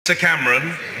Sir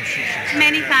Cameron.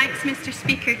 Many thanks, Mr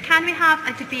Speaker. Can we have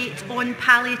a debate on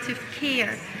palliative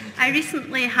care? I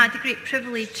recently had the great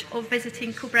privilege of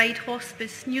visiting Kilbride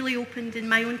Hospice, newly opened in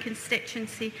my own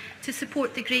constituency, to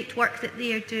support the great work that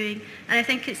they are doing. And I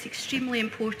think it's extremely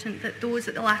important that those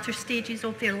at the latter stages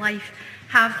of their life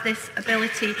have this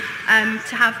ability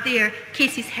to have their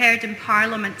cases heard in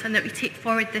Parliament, and that we take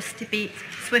forward this debate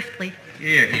swiftly.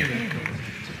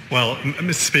 Well,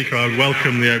 Mr Speaker, I would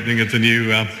welcome the opening of the new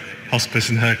hospice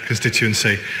in her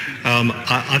constituency.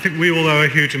 I think we all owe a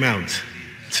huge amount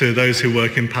to those who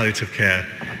work in palliative care.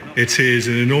 It is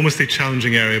an enormously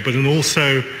challenging area, but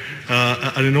also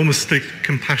an enormously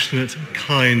compassionate,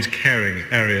 kind, caring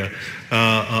area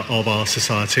of our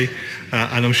society.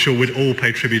 And I'm sure we'd all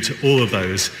pay tribute to all of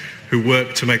those who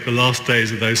work to make the last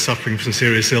days of those suffering from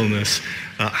serious illness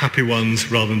happy ones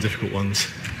rather than difficult ones.